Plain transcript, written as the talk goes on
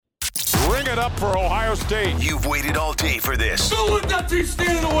it up for Ohio State. You've waited all day for this. Don't let that team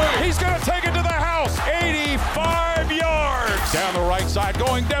stand in the way. He's going to take it to the house. 85 yards. Down the right side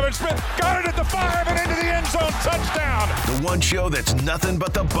going Devin Smith. Got it at the 5 and into the end zone. Touchdown. The one show that's nothing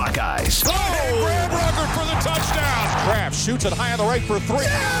but the Buckeyes. Oh, Graham Rucker for the touchdown. Kraft shoots it high on the right for 3.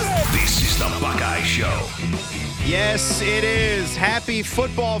 Yes! This is the Buckeye Show. Yes, it is. Happy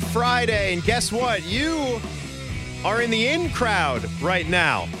Football Friday. And guess what? You are in the in crowd right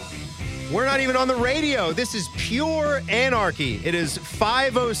now. We're not even on the radio. This is pure anarchy. It is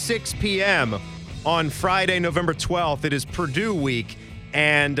 5:06 p.m. on Friday, November 12th. It is Purdue week,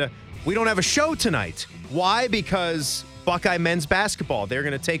 and we don't have a show tonight. Why? Because Buckeye men's basketball. They're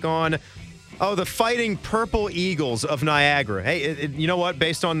going to take on, the Fighting Purple Eagles of Niagara. Hey, you know what?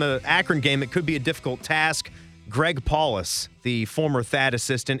 Based on the Akron game, it could be a difficult task. Greg Paulus, the former Thad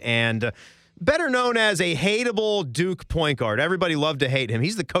assistant and better known as a hateable Duke point guard. Everybody loved to hate him.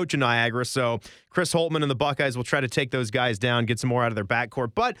 He's the coach of Niagara, so Chris Holtmann and the Buckeyes will try to take those guys down, get some more out of their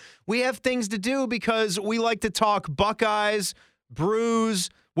backcourt. But we have things to do because we like to talk Buckeyes, brews,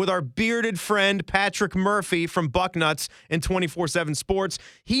 with our bearded friend Patrick Murphy from Bucknuts in 24/7 Sports.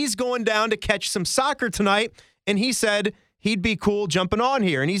 He's going down to catch some soccer tonight, and he said he'd be cool jumping on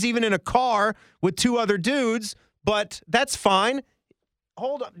here. And he's even in a car with 2 other dudes, but that's fine.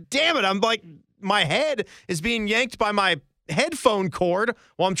 Hold on. Damn it. I'm like, my head is being yanked by my headphone cord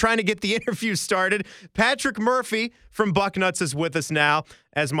while I'm trying to get the interview started. Patrick Murphy from Bucknuts is with us now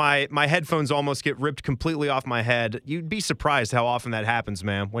as my headphones almost get ripped completely off my head. You'd be surprised how often that happens,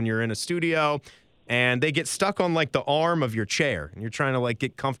 man, when you're in a studio and they get stuck on like the arm of your chair and you're trying to like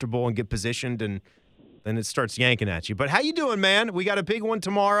get comfortable and get positioned, and then it starts yanking at you. But how you doing, man? We got a big one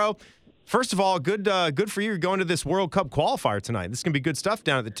tomorrow. First of all, good for you. You're going to this World Cup qualifier tonight. This is going to be good stuff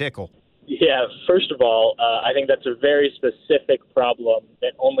down at the Tickle. Yeah, first of all, I think that's a very specific problem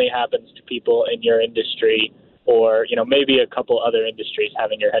that only happens to people in your industry or, maybe a couple other industries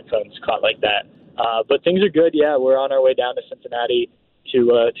having your headphones caught like that. But things are good. Yeah, we're on our way down to Cincinnati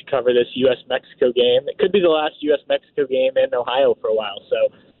to cover this U.S.-Mexico game. It could be the last U.S.-Mexico game in Ohio for a while,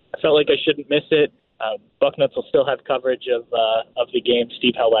 so I felt like I shouldn't miss it. Bucknuts will still have coverage of the game.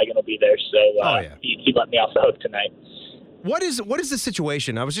 Steve Hellwagon will be there, so he let me off the hook tonight. What is the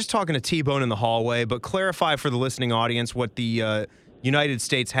situation? I was just talking to T-Bone in the hallway, but clarify for the listening audience what the United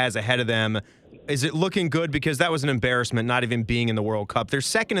States has ahead of them. Is it looking good? Because that was an embarrassment, not even being in the World Cup. They're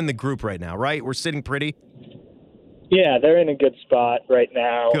second in the group right now, right? We're sitting pretty? Yeah, they're in a good spot right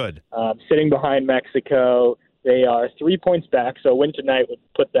now. Good. Sitting behind Mexico. They are 3 points back, so a win tonight would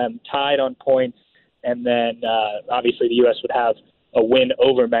put them tied on points. And then, obviously, the U.S. would have a win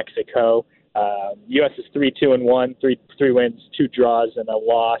over Mexico. U.S. is 3-2-1, three wins, 2 draws, and a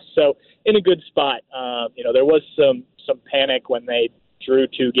loss. So in a good spot. There was some panic when they drew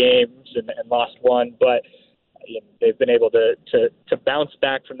 2 games and lost 1, but they've been able to bounce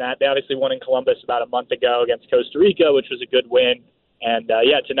back from that. They obviously won in Columbus about a month ago against Costa Rica, which was a good win. And,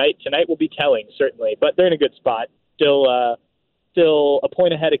 tonight will be telling, certainly. But they're in a good spot. Still a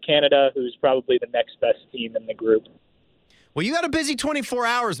point ahead of Canada, who's probably the next best team in the group. Well, you got a busy 24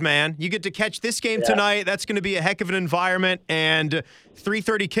 hours, man. You get to catch this game tonight. That's going to be a heck of an environment. And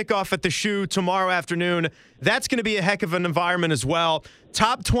 3:30 kickoff at the Shoe tomorrow afternoon. That's going to be a heck of an environment as well.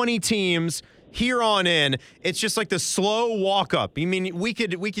 Top 20 teams here on in. It's just like the slow walk-up. I mean, we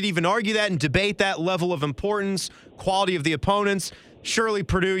could even argue that and debate that level of importance, quality of the opponents. Surely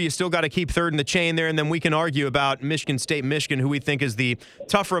Purdue, you still got to keep third in the chain there, and then we can argue about Michigan State, Michigan, who we think is the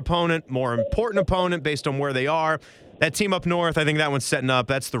tougher opponent, more important opponent based on where they are. That team up north, I think that one's setting up.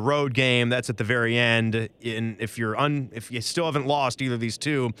 That's the road game. That's at the very end. And if you still haven't lost either of these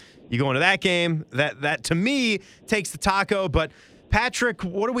two, you go into that game. That to me takes the taco. But Patrick,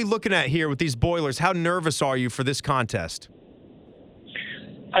 what are we looking at here with these Boilers? How nervous are you for this contest?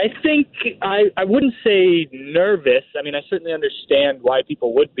 I think I wouldn't say nervous. I mean, I certainly understand why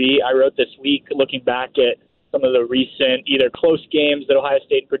people would be. I wrote this week looking back at some of the recent either close games that Ohio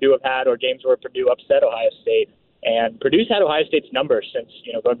State and Purdue have had or games where Purdue upset Ohio State. And Purdue's had Ohio State's number since,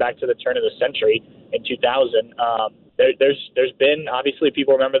 going back to the turn of the century in 2000. There's been, obviously,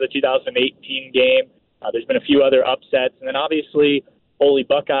 people remember the 2018 game. There's been a few other upsets. And then, obviously, Holy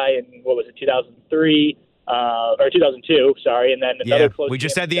Buckeye in, 2003? Or 2002, sorry, and then another close. We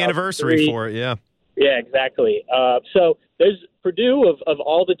just had the anniversary for it, yeah. Yeah, exactly. So there's Purdue of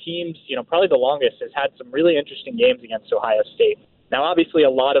all the teams, probably the longest, has had some really interesting games against Ohio State. Now, obviously, a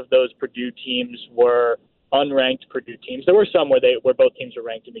lot of those Purdue teams were unranked Purdue teams. There were some where both teams were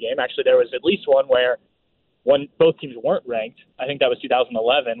ranked in the game. Actually, there was at least one where both teams weren't ranked. I think that was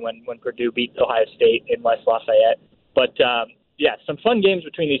 2011 when Purdue beat Ohio State in West Lafayette. But some fun games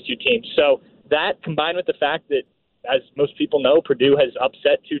between these two teams. So that combined with the fact that, as most people know, Purdue has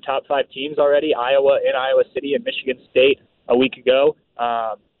upset two top 5 teams already, Iowa in Iowa City and Michigan State a week ago.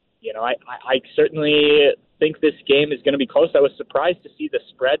 I certainly think this game is going to be close. I was surprised to see the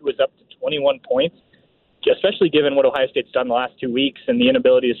spread was up to 21 points, especially given what Ohio State's done the last 2 weeks and the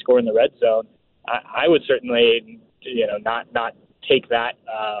inability to score in the red zone. I would certainly, not take that,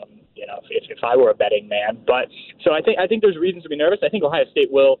 if I were a betting man. But so I think there's reasons to be nervous. I think Ohio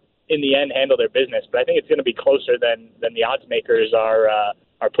State will, in the end, handle their business, but I think it's going to be closer than the odds makers are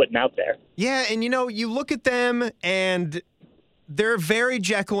putting out there. Yeah, and you look at them and they're very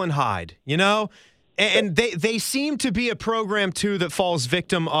Jekyll and Hyde, and they seem to be a program too that falls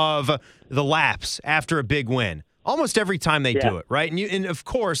victim of the lapse after a big win almost every time they do it, right? And of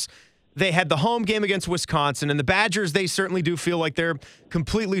course, they had the home game against Wisconsin, and the Badgers, they certainly do feel like they're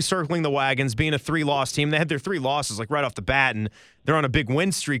completely circling the wagons, being a 3-loss team. They had their 3 losses right off the bat, and they're on a big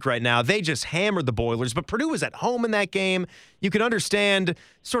win streak right now. They just hammered the Boilers, but Purdue was at home in that game. You can understand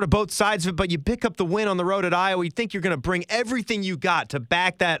sort of both sides of it, but you pick up the win on the road at Iowa. You think you're going to bring everything you got to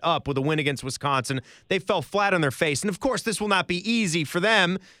back that up with a win against Wisconsin. They fell flat on their face, and of course, this will not be easy for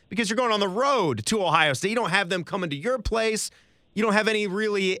them because you're going on the road to Ohio State. You don't have them coming to your place. You don't have any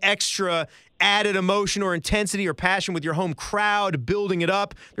really extra added emotion or intensity or passion with your home crowd building it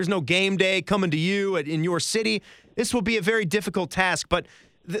up. There's no game day coming to you in your city. This will be a very difficult task. But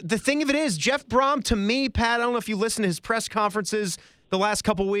the thing of it is, Jeff Brom, to me, Pat, I don't know if you listened to his press conferences the last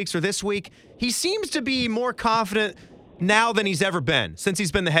couple weeks or this week, he seems to be more confident now than he's ever been since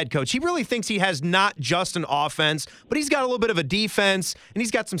he's been the head coach. He really thinks he has not just an offense, but he's got a little bit of a defense, and he's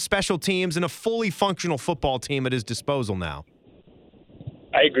got some special teams and a fully functional football team at his disposal now.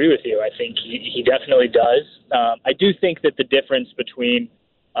 I agree with you. I think he definitely does. I do think that the difference between,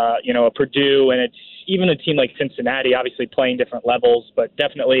 a Purdue and even a team like Cincinnati, obviously playing different levels, but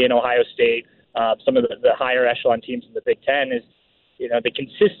definitely in Ohio State, some of the higher echelon teams in the Big Ten is, the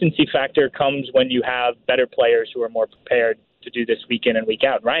consistency factor comes when you have better players who are more prepared to do this week in and week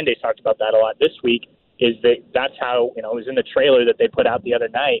out. Ryan Day talked about that a lot this week, that's how, it was in the trailer that they put out the other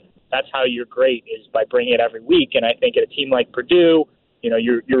night. That's how you're great, is by bringing it every week. And I think at a team like Purdue,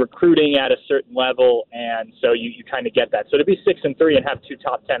 you're recruiting at a certain level, and so you kind of get that. So to be 6-3 and have 2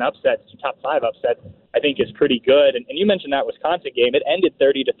 top 10 upsets, 2 top 5 upsets, I think is pretty good. And you mentioned that Wisconsin game; it ended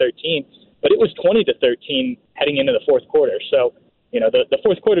 30-13, but it was 20-13 heading into the fourth quarter. So the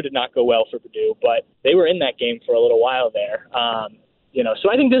fourth quarter did not go well for Purdue, but they were in that game for a little while there.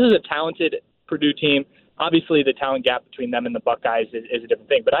 So I think this is a talented Purdue team. Obviously, the talent gap between them and the Buckeyes is a different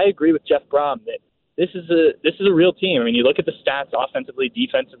thing. But I agree with Jeff Brom that this is a real team. I mean, you look at the stats offensively,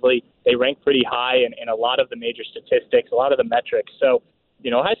 defensively, they rank pretty high in a lot of the major statistics, a lot of the metrics. So,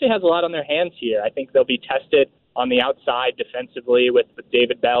 Ohio State has a lot on their hands here. I think they'll be tested on the outside defensively with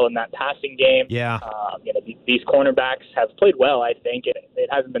David Bell in that passing game. Yeah. These cornerbacks have played well, I think. It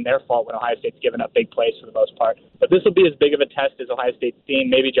hasn't been their fault when Ohio State's given up big plays for the most part. But this will be as big of a test as Ohio State's seen.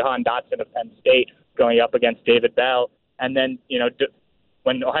 Maybe Jahan Dotson of Penn State going up against David Bell. And then,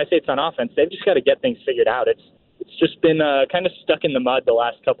 when Ohio State's on offense, they've just got to get things figured out. It's just been kind of stuck in the mud the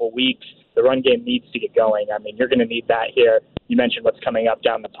last couple of weeks. The run game needs to get going. I mean, you're going to need that here. You mentioned what's coming up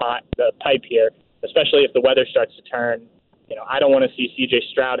down the pipe here, especially if the weather starts to turn. I don't want to see C.J.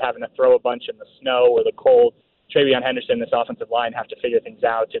 Stroud having to throw a bunch in the snow or the cold. Travion Henderson, this offensive line, have to figure things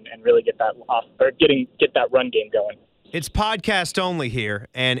out and really get that get that run game going. It's podcast only here,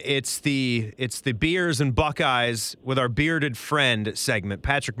 and it's the Beers and Buckeyes with our bearded friend segment,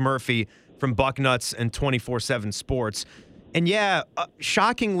 Patrick Murphy from Bucknuts and 24/7 Sports. And yeah,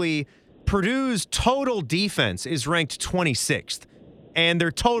 shockingly, Purdue's total defense is ranked 26th, and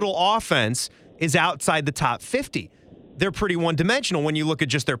their total offense is outside the top 50. They're pretty one-dimensional when you look at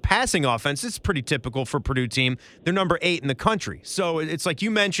just their passing offense. It's pretty typical for Purdue team. They're number 8 in the country. So it's like you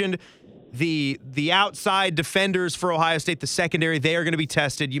mentioned, the outside defenders for Ohio State, the secondary, they are going to be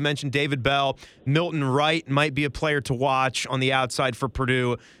tested. You mentioned David Bell. Milton Wright might be a player to watch on the outside for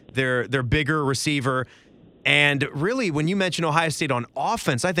Purdue. Their bigger receiver. And really, when you mention Ohio State on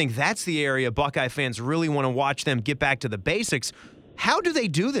offense, I think that's the area Buckeye fans really want to watch them get back to the basics. How do they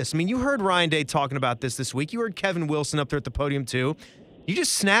do this? I mean, you heard Ryan Day talking about this week. You heard Kevin Wilson up there at the podium, too. You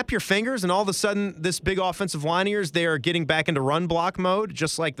just snap your fingers, and all of a sudden, this big offensive line of yours, they are getting back into run block mode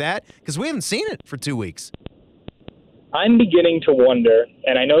just like that? Because we haven't seen it for 2 weeks. I'm beginning to wonder,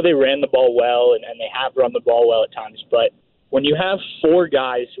 and I know they ran the ball well, and they have run the ball well at times, but when you have 4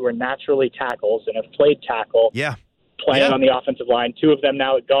 guys who are naturally tackles and have played tackle playing on the offensive line, 2 of them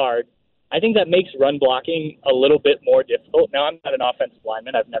now at guard, I think that makes run blocking a little bit more difficult. Now, I'm not an offensive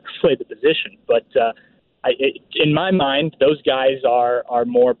lineman. I've never played the position, but in my mind, those guys are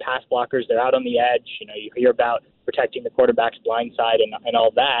more pass blockers. They're out on the edge. You hear about protecting the quarterback's blind side and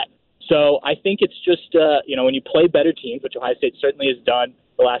all that. So I think it's just, when you play better teams, which Ohio State certainly has done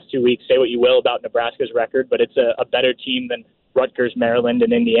the last 2 weeks, say what you will about Nebraska's record, but it's a better team than Rutgers, Maryland,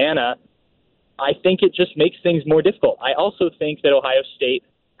 and Indiana. I think it just makes things more difficult. I also think that Ohio State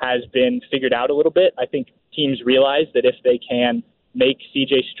has been figured out a little bit. I think teams realize that if they can make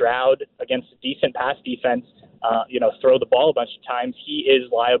C.J. Stroud against a decent pass defense, throw the ball a bunch of times, he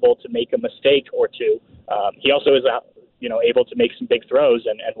is liable to make a mistake or two. He also is, able to make some big throws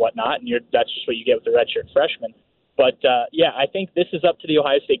and whatnot, and that's just what you get with the redshirt freshman. But, I think this is up to the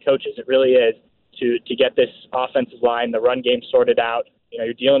Ohio State coaches. It really is to get this offensive line, the run game sorted out.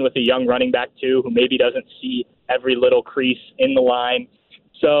 You're dealing with a young running back, too, who maybe doesn't see every little crease in the line.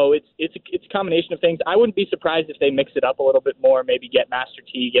 So it's a combination of things. I wouldn't be surprised if they mix it up a little bit more, maybe get Master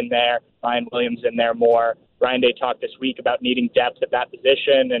Teague in there, Ryan Williams in there more. Ryan Day talked this week about needing depth at that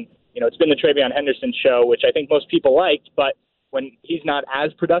position, and it's been the Travion Henderson show, which I think most people liked, but when he's not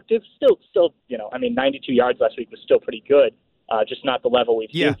as productive, still 92 yards last week was still pretty good, just not the level we've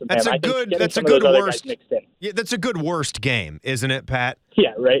seen from him. That's a good worst. Yeah, that's a good worst game, isn't it, Pat?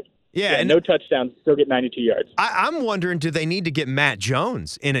 Yeah, right. Yeah, and no touchdowns, still get 92 yards. I'm wondering, do they need to get Matt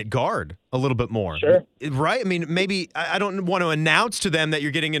Jones in at guard a little bit more? Sure. Right? I mean, maybe I don't want to announce to them that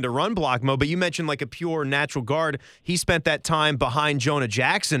you're getting into run block mode, but you mentioned like a pure natural guard. He spent that time behind Jonah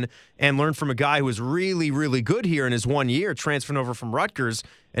Jackson and learned from a guy who was really, really good here in his 1 year, transferring over from Rutgers,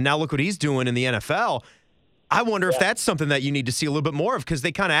 and now look what he's doing in the NFL. I wonder if that's something that you need to see a little bit more of, because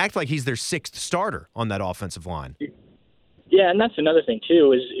they kind of act like he's their sixth starter on that offensive line. Yeah, and that's another thing,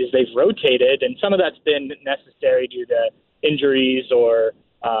 too, is they've rotated, and some of that's been necessary due to injuries or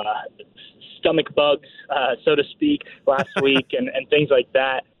stomach bugs, so to speak, last week and things like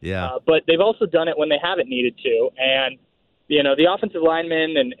that. Yeah. But they've also done it when they haven't needed to. And, the offensive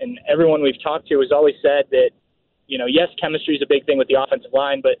linemen and everyone we've talked to has always said that, yes, chemistry is a big thing with the offensive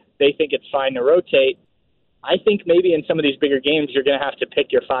line, but they think it's fine to rotate. I think maybe in some of these bigger games, you're going to have to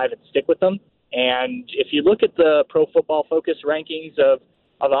pick your five and stick with them. And if you look at the Pro Football Focus rankings of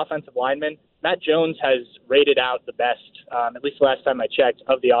offensive linemen, Matt Jones has rated out the best, at least the last time I checked,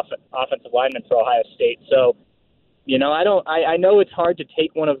 of the offensive linemen for Ohio State. So, I know it's hard to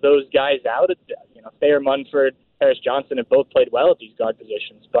take one of those guys out. Thayer Munford, Harris Johnson have both played well at these guard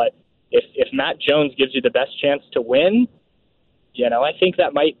positions. But if Matt Jones gives you the best chance to win, I think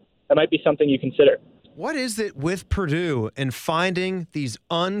that might be something you consider. What is it with Purdue and finding these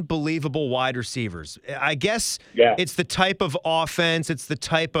unbelievable wide receivers? I guess it's the type of offense, it's the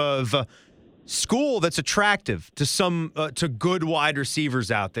type of school that's attractive to good wide receivers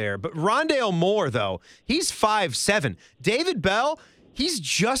out there. But Rondale Moore, though, he's 5'7". David Bell, he's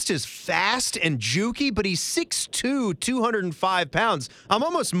just as fast and jukey, but he's 6'2", 205 pounds. I'm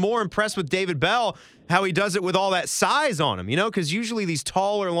almost more impressed with David Bell, how he does it with all that size on him, because usually these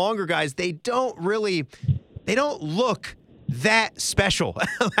taller, longer guys, they don't look that special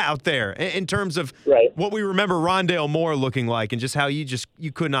out there in terms of what we remember Rondale Moore looking like and just how you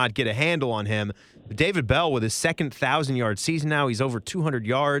could not get a handle on him. But David Bell, with his second 1,000-yard season now, he's over 200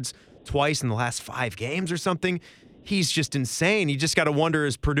 yards twice in the last 5 games or something. He's just insane. You just got to wonder,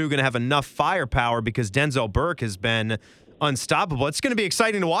 is Purdue going to have enough firepower, because Denzel Burke has been unstoppable. It's going to be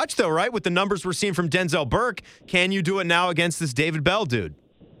exciting to watch, though, right? With the numbers we're seeing from Denzel Burke, can you do it now against this David Bell dude?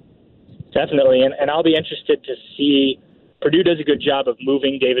 Definitely, and I'll be interested to see. Purdue does a good job of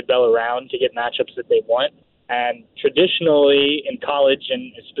moving David Bell around to get matchups that they want, and traditionally in college,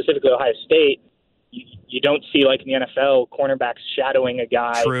 and specifically Ohio State, you don't see, like in the NFL, cornerbacks shadowing a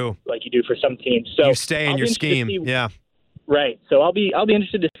guy like you do for some teams. So you stay in your scheme, yeah. Right. So I'll be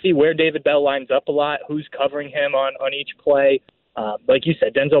interested to see where David Bell lines up a lot, who's covering him on each play. Like you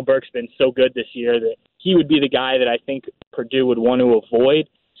said, Denzel Burke's been so good this year that he would be the guy that I think Purdue would want to avoid.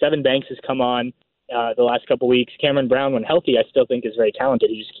 Sevin Banks has come on the last couple weeks. Cameron Brown, when healthy, I still think is very talented.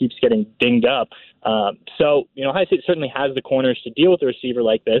 He just keeps getting dinged up. So Ohio State certainly has the corners to deal with a receiver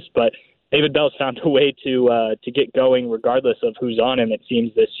like this, but David Bell's found a way to get going regardless of who's on him, it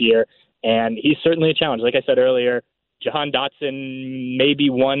seems, this year. And he's certainly a challenge. Like I said earlier, Jahan Dotson, maybe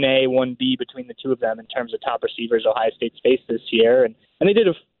 1A, 1B between the two of them in terms of top receivers Ohio State's faced this year. And they did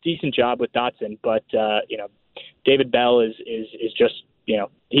a decent job with Dotson, but, David Bell is just,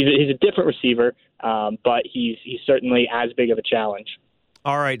 he's a different receiver, but he's certainly as big of a challenge.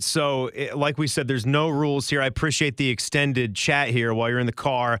 All right, so like we said, there's no rules here. I appreciate the extended chat here while you're in the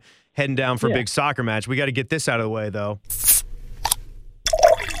car heading down for a big soccer match. We got to get this out of the way, though.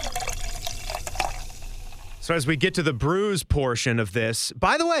 So So as we get to the Brews portion of this,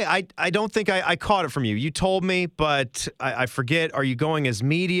 by the way, I don't think I caught it from you. You told me, but I forget. Are you going as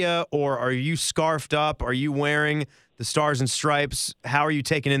media or are you scarfed up? Are you wearing the Stars and Stripes? How are you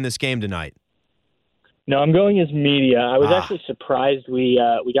taking in this game tonight? No, I'm going as media. I was actually surprised we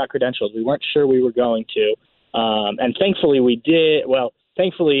got credentials. We weren't sure we were going to. And thankfully we did. Well,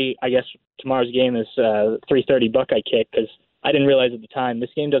 thankfully, I guess tomorrow's game is 3:30 Buckeye kick because I didn't realize at the time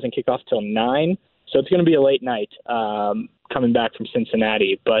this game doesn't kick off till 9. So it's going to be a late night coming back from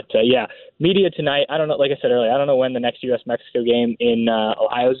Cincinnati. But, yeah, media tonight, I don't know, like I said earlier, I don't know when the next U.S.-Mexico game in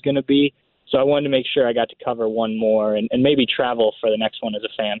Ohio is going to be. So I wanted to make sure I got to cover one more and maybe travel for the next one as a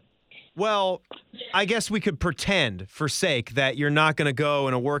fan. Well, I guess we could pretend for sake that you're not going to go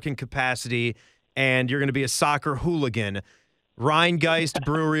in a working capacity and you're going to be a soccer hooligan. Rheingeist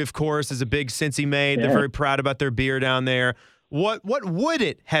Brewery, of course, is a big Cincy made. Yeah. They're very proud about their beer down there. What would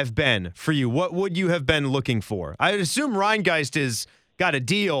it have been for you? What would you have been looking for? I would assume Rheingeist has got a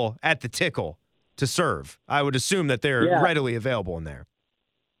deal at the Tickle to serve. I would assume that they're readily available in there.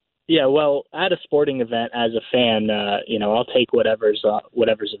 Yeah, well, at a sporting event as a fan, I'll take whatever's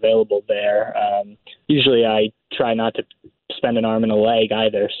available there. Usually I try not to spend an arm and a leg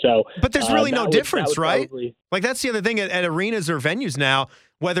either. So, but there's really no difference, right? Like that's the other thing at arenas or venues now.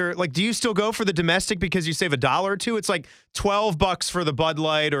 Whether do you still go for the domestic because you save $1 or $2? It's like $12 for the Bud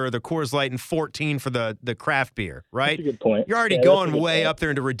Light or the Coors Light and $14 for the craft beer, right? That's a good point. You're already going way up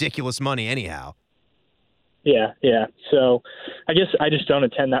there into ridiculous money anyhow. Yeah. So I guess I just don't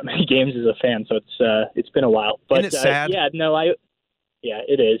attend that many games as a fan, so it's been a while. But isn't it sad?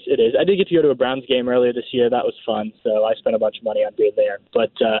 It is. I did get to go to a Browns game earlier this year. That was fun. So I spent a bunch of money on beer there.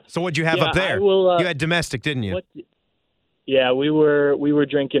 But so what'd you have up there? You had domestic, didn't you? Yeah, we were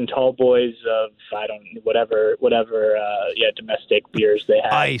drinking tall boys of whatever domestic beers they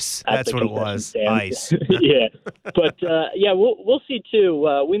had. Ice. That's what it was. Stand. Ice. Yeah, but we'll see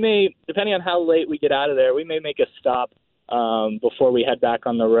too. We may, depending on how late we get out of there, we may make a stop before we head back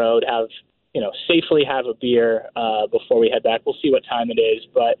on the road. Safely have a beer before we head back. We'll see what time it is,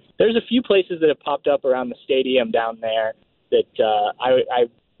 but there's a few places that have popped up around the stadium down there that I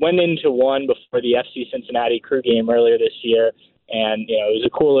went into one before the FC Cincinnati crew game earlier this year, and it was a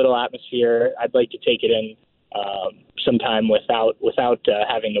cool little atmosphere. I'd like to take it in sometime without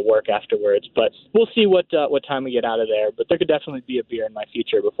having to work afterwards, but we'll see what time we get out of there. But there could definitely be a beer in my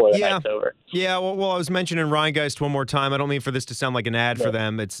future before the night's over. Yeah, well, I was mentioning Rheingeist one more time. I don't mean for this to sound like an ad for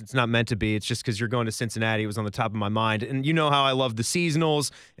them. It's not meant to be. It's just because you're going to Cincinnati. It was on the top of my mind, and you know how I love the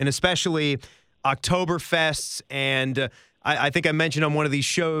seasonals and especially Oktoberfests and. I think I mentioned on one of these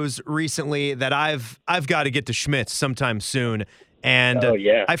shows recently that I've got to get to Schmidt's sometime soon. And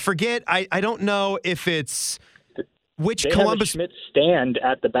I forget, I don't know if it's which they Columbus. Have a Schmidt's stand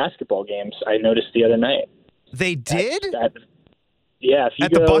at the basketball games, I noticed the other night. They did? If you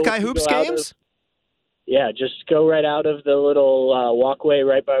at the Buckeye Hoops games? Just go right out of the little walkway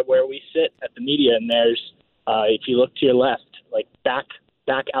right by where we sit at the media, and there's, if you look to your left, like back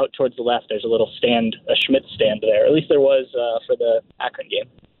out towards the left, there's a little stand, a Schmidt stand there. At least there was for the Akron game.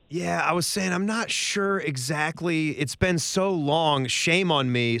 Yeah, I was saying I'm not sure exactly. It's been so long, shame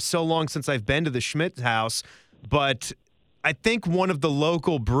on me, so long since I've been to the Schmidt house, but I think one of the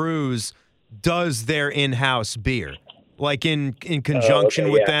local brews does their in-house beer, like in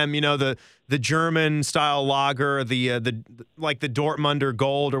conjunction with them, the German-style lager, the Dortmunder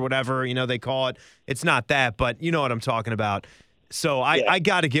Gold or whatever, they call it. It's not that, but you know what I'm talking about. So I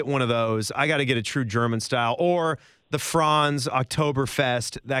got to get one of those. I got to get a true German style or the Franz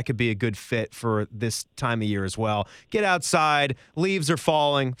Oktoberfest. That could be a good fit for this time of year as well. Get outside. Leaves are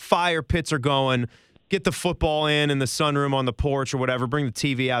falling. Fire pits are going. Get the football in the sunroom on the porch or whatever. Bring the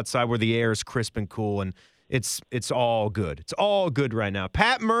TV outside where the air is crisp and cool, and it's all good. It's all good right now.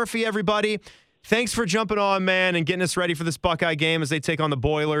 Pat Murphy, everybody, thanks for jumping on, man, and getting us ready for this Buckeye game as they take on the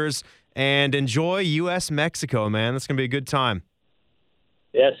Boilers. And enjoy U.S.-Mexico, man. That's going to be a good time.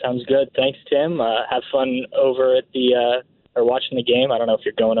 Yeah, sounds good. Thanks, Tim. Have fun over at or watching the game. I don't know if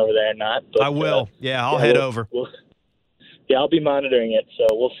you're going over there or not. But, I will. I'll head over. I'll be monitoring it, so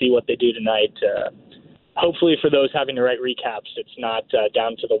we'll see what they do tonight. Hopefully for those having to write recaps, it's not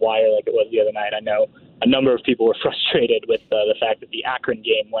down to the wire like it was the other night. I know a number of people were frustrated with the fact that the Akron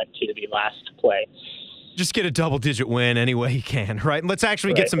game went to the last play. Just get a double-digit win any way you can, right? Let's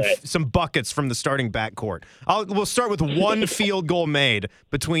actually get some buckets from the starting backcourt. We'll start with one field goal made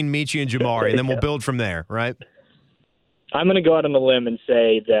between Michi and Jamari, and then we'll build from there, right? I'm going to go out on a limb and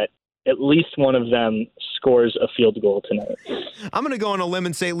say that at least one of them scores a field goal tonight. I'm going to go on a limb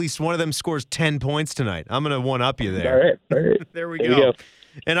and say at least one of them scores 10 points tonight. I'm going to one-up you there. All right. There we go.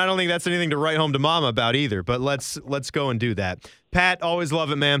 And I don't think that's anything to write home to mama about either, but let's go and do that. Pat, always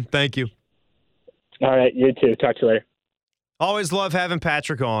love it, man. Thank you. All right, you too. Talk to you later. Always love having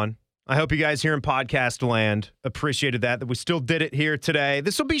Patrick on. I hope you guys here in podcast land appreciated that we still did it here today.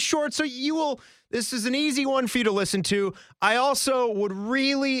 This will be short, so this is an easy one for you to listen to. I also would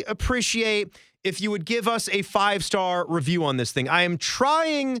really appreciate if you would give us a 5-star review on this thing. I am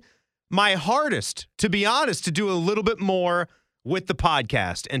trying my hardest, to be honest, to do a little bit more with the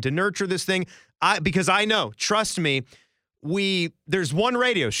podcast and to nurture this thing. Because I know, trust me, there's one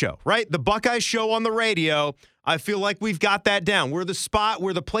radio show, right? The Buckeye Show on the radio. I feel like we've got that down. We're the spot.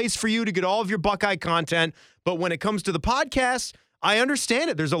 We're the place for you to get all of your Buckeye content. But when it comes to the podcast, I understand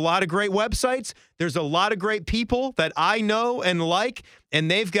it. There's a lot of great websites. There's a lot of great people that I know and like,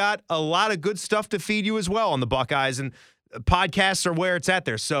 and they've got a lot of good stuff to feed you as well on the Buckeyes, and podcasts are where it's at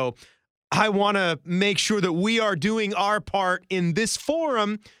there. So I want to make sure that we are doing our part in this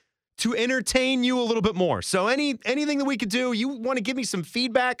forum to entertain you a little bit more. So anything that we could do, you want to give me some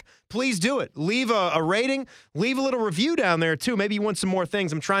feedback, please do it. Leave a rating, leave a little review down there too. Maybe you want some more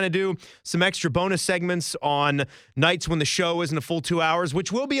things. I'm trying to do some extra bonus segments on nights when the show isn't a full 2 hours,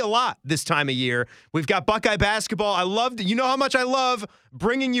 which will be a lot this time of year. We've got Buckeye basketball. You know how much I love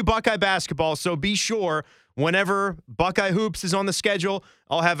bringing you Buckeye basketball, so be sure whenever Buckeye Hoops is on the schedule,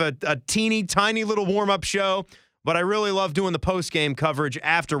 I'll have a teeny tiny little warm-up show. But I really love doing the post-game coverage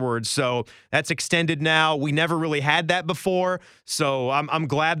afterwards, so that's extended now. We never really had that before, so I'm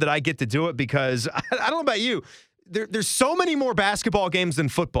glad that I get to do it because I don't know about you. There's so many more basketball games than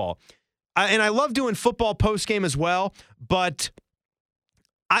football, and I love doing football post-game as well, but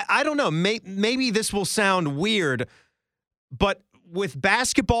I don't know. Maybe this will sound weird, but with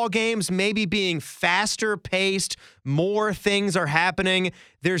basketball games maybe being faster paced, more things are happening,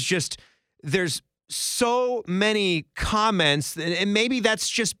 there's so many comments, and maybe that's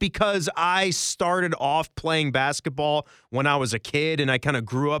just because I started off playing basketball when I was a kid and I kind of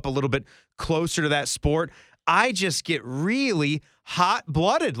grew up a little bit closer to that sport. I just get really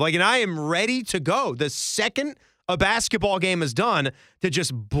hot-blooded, and I am ready to go. The second a basketball game is done, to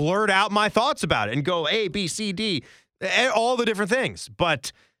just blurt out my thoughts about it and go A, B, C, D, all the different things.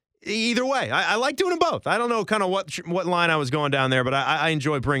 But either way, I like doing them both. I don't know kind of what line I was going down there, but I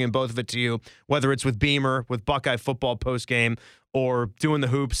enjoy bringing both of it to you, whether it's with Beamer, with Buckeye football postgame, or doing the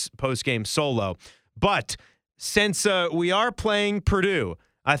Hoops postgame solo. But since we are playing Purdue,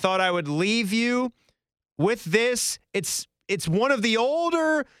 I thought I would leave you with this. It's one of the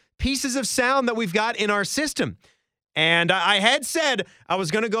older pieces of sound that we've got in our system. And I had said I was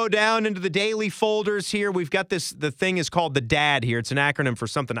going to go down into the daily folders here. We've got the thing is called the DAD here. It's an acronym for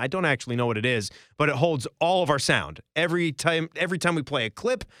something. I don't actually know what it is, but it holds all of our sound. Every time we play a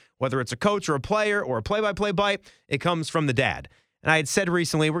clip, whether it's a coach or a player or a play-by-play bite, it comes from the DAD. And I had said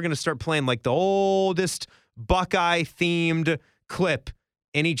recently we're going to start playing like the oldest Buckeye-themed clip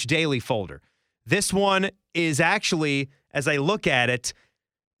in each daily folder. This one is actually, as I look at it,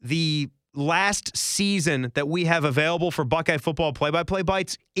 the last season that we have available for Buckeye football play-by-play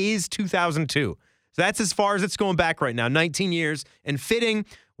bites is 2002. So that's as far as it's going back right now, 19 years. And fitting,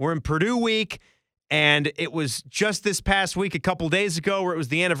 we're in Purdue week, and it was just this past week, a couple days ago, where it was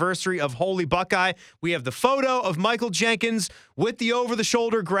the anniversary of Holy Buckeye. We have the photo of Michael Jenkins with the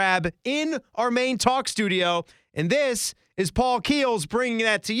over-the-shoulder grab in our main talk studio, and this is Paul Keels bringing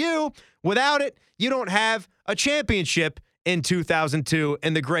that to you. Without it, you don't have a championship in 2002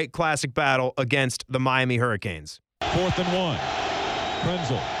 in the great classic battle against the Miami Hurricanes. 4th and 1.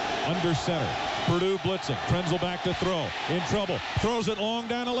 Krenzel under center. Purdue blitzing. Krenzel back to throw. In trouble. Throws it long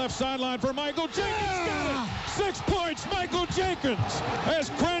down the left sideline for Michael Jenkins. Got it. 6 points, Michael Jenkins.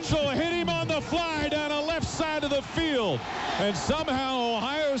 As Krenzel hit him on the fly down the left side of the field. And somehow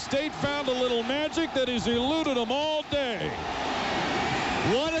Ohio State found a little magic that has eluded them all day.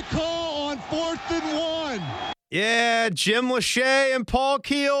 What a call on 4th and 1. Yeah, Jim Lachey and Paul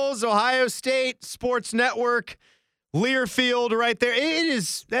Keels, Ohio State Sports Network, Learfield right there.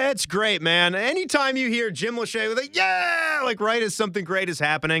 That's great, man. Anytime you hear Jim Lachey with right as something great is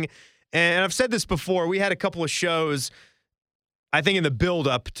happening. And I've said this before, we had a couple of shows, I think in the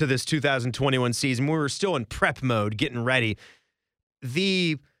build-up to this 2021 season, we were still in prep mode, getting ready.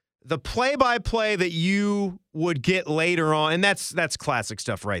 The play-by-play that you would get later on, and that's classic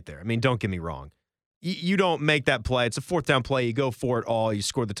stuff right there. I mean, don't get me wrong. You don't make that play. It's a 4th down play. You go for it all. You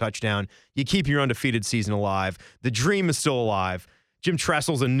score the touchdown. You keep your undefeated season alive. The dream is still alive. Jim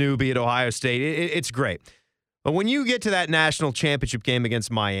Tressel's a newbie at Ohio State. It's great. But when you get to that national championship game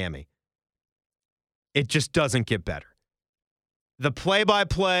against Miami, it just doesn't get better. The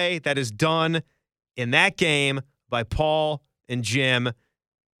play-by-play that is done in that game by Paul and Jim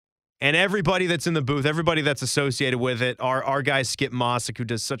and everybody that's in the booth, everybody that's associated with it, our guy Skip Mossick, who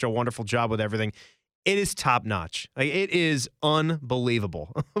does such a wonderful job with everything, it is top notch. Like, it is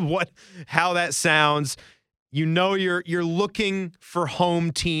unbelievable how that sounds. You know, you're looking for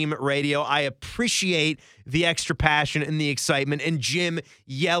home team radio. I appreciate the extra passion and the excitement, and Jim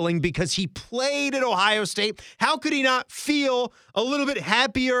yelling because he played at Ohio State. How could he not feel a little bit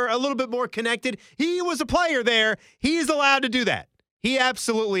happier, a little bit more connected? He was a player there. He is allowed to do that. He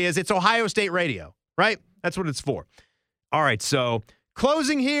absolutely is. It's Ohio State radio, right? That's what it's for. All right, so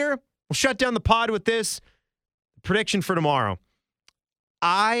closing here. We'll shut down the pod with this. Prediction for tomorrow.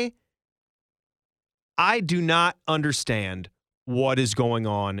 I do not understand what is going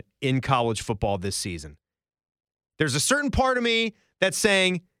on in college football this season. There's a certain part of me that's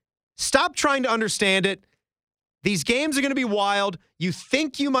saying, stop trying to understand it. These games are going to be wild. You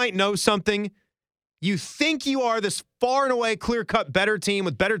think you might know something. You think you are this far and away clear-cut better team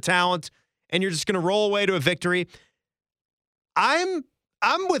with better talent, and you're just going to roll away to a victory. I'm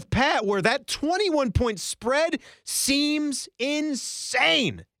with Pat where that 21-point spread seems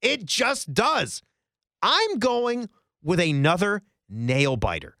insane. It just does. I'm going with another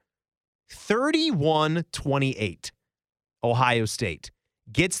nail-biter. 31-28. Ohio State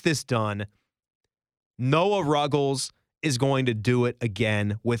gets this done. Noah Ruggles is going to do it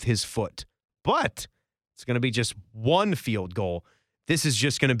again with his foot. But it's going to be just one field goal. This is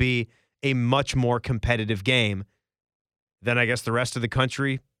just going to be a much more competitive game than I guess the rest of the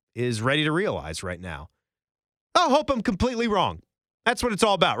country is ready to realize right now. I hope I'm completely wrong. That's what it's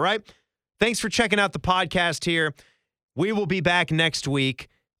all about, right? Thanks for checking out the podcast here. We will be back next week.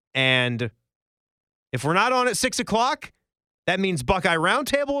 And if we're not on at 6 o'clock, that means Buckeye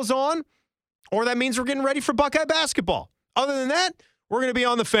Roundtable is on, or that means we're getting ready for Buckeye basketball. Other than that, we're going to be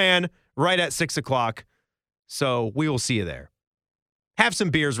on the fan right at 6 o'clock. So we will see you there. Have some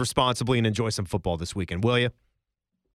beers responsibly and enjoy some football this weekend, will you?